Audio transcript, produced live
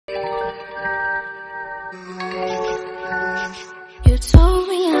You told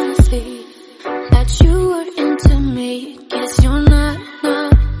me honestly that you were into me. Guess you're not.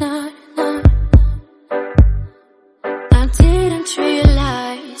 I didn't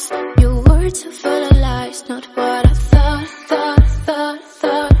realize your words are full of lies. Not what I thought.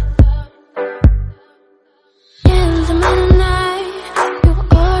 In the middle of the night, you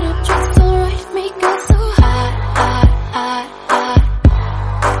ordered just to raise me, got so high.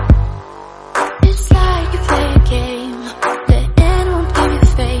 It's like you play a game. The end won't give you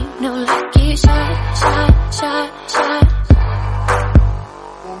fame. No lucky shot.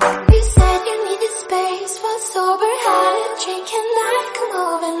 You said you needed space, was sober, had a drink, and I'd come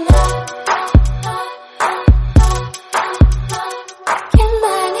over now. Can't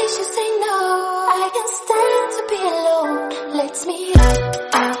manage to say no. I can stand to be alone. Let's meet up.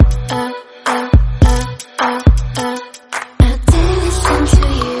 I did listen to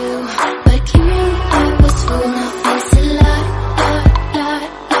you, but clearly I was full. Now face a lie.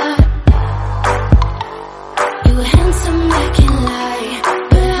 You were handsome, I can lie.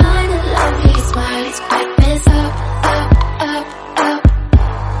 Behind a lovely smile, it's quite messed up.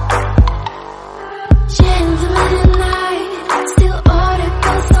 Gentleman at night, still order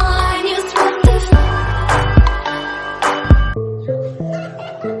goes online. You what the fuck?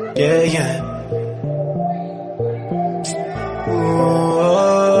 Yeah.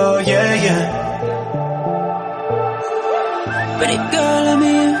 Ooh, yeah. Pretty girl, I'm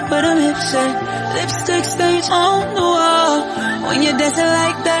here with them hips and lipstick stains on the wall. When you're dancing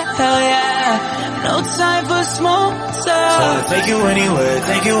like that, hell yeah. No time for small talk. So I'll take you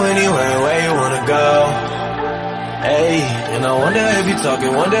anywhere, where you wanna go. Hey, and I wonder if you're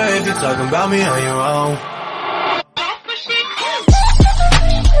talking about me on your own.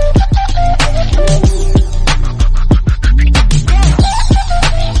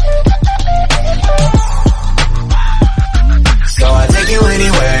 So I take you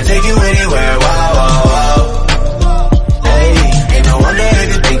anywhere, wow. Hey, and I wonder if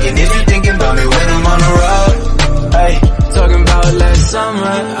you're thinking about me when I'm on the road. Hey, Talking about last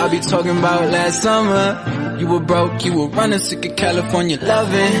summer, I'll be talking about last summer. You were broke, you were running sick of California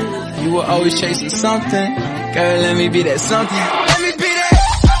loving. You were always chasing something. Girl, let me be that something. Let me be that.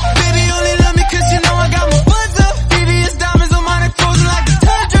 Baby, only love me cause you know I got my buzz up. VVS diamonds on mine, frozen like the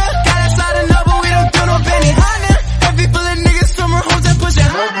tundra. Got outside of no, but we don't do no Benny Hanna. Heavy full of niggas, summer homes that push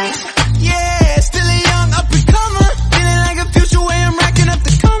that honey. Yeah, still a young up and comer. Feeling like a future way I'm racking up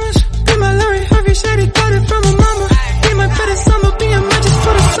the commas. Be my Larry Harvey, said he got it from a mama. Be my better summer, be a magic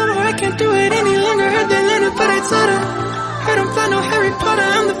for the summer. I can't do it any longer, heard they landed, but I told her. Heard him fly, no Harry Potter,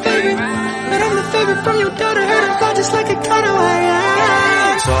 I'm the favorite. Heard I'm the favorite from your daughter, heard him fly just like a cutaway.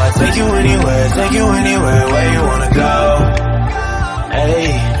 so I take you anywhere, where you wanna go.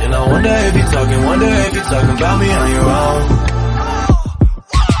 Hey, and I wonder if you're talking about me on your own.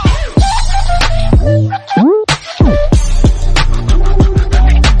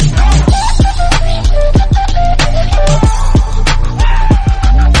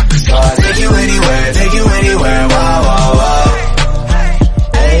 So I take you anywhere, wow.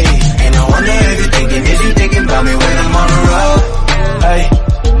 Hey, and I wonder if you're thinking about me when I'm on the road. Hey.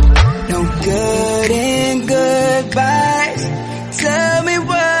 No good in goodbyes. Tell me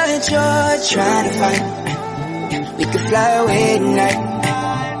what you're trying to find. We could fly away tonight.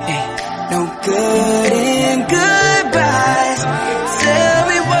 No good in goodbyes. Tell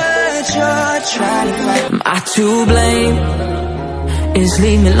me what you're trying to find. Am I to blame? Is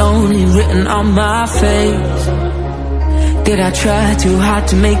leave me lonely written on my face? Did I try too hard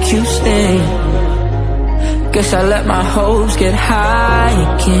to make you stay? Guess I let my hopes get high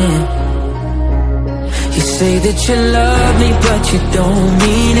again. You say that you love me, but you don't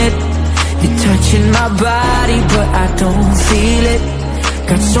mean it. You're touching my body, but I don't feel it.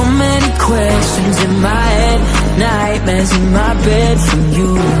 Got so many questions in my head, nightmares in my bed from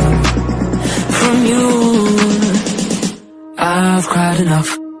you. I've cried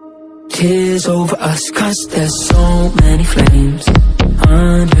enough, tears over us, cause there's so many flames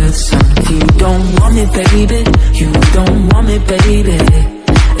under the sun. If you don't want me, baby, you don't want me, baby.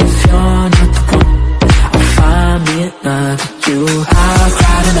 If you're not the one, I'll find me another you. I've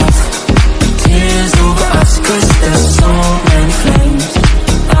cried enough, tears over us, cause there's so many flames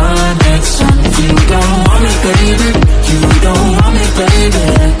under the sun. If you don't want me, baby, you don't want me, baby.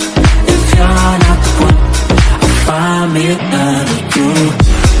 If you're not the one, I'll find me another you.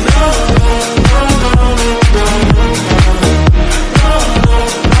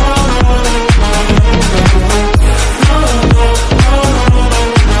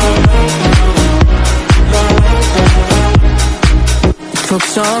 Took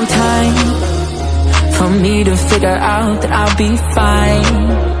some time for me to figure out that I'll be fine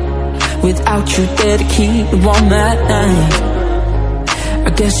without you there to keep me warm at night. I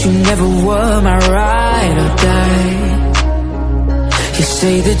guess you never were my ride or die. You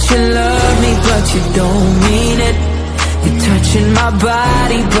say that you love me, but you don't mean it. You're touching my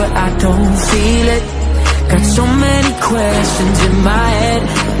body, but I don't feel it. Got so many questions in my head,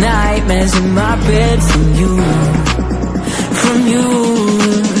 nightmares in my bed from you, from you.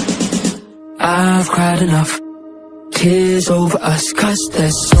 I've cried enough, tears over us, 'cause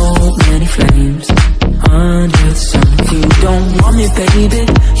there's so many flames under the sun. You don't want me, baby,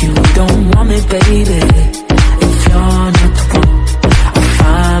 you don't want me, baby. If you're not the one, I'll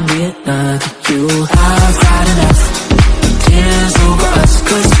find me another you. I've cried enough, tears over us,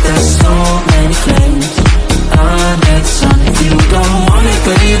 'cause there's so many flames under the sun. If you don't want me,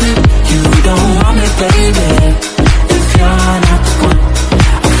 baby, you don't want me, baby. If you're not the one,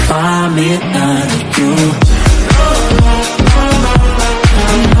 I'll find me another you.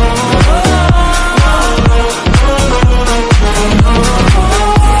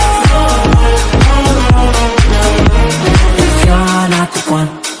 If you're not the one,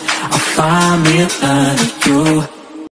 I'll find me another you.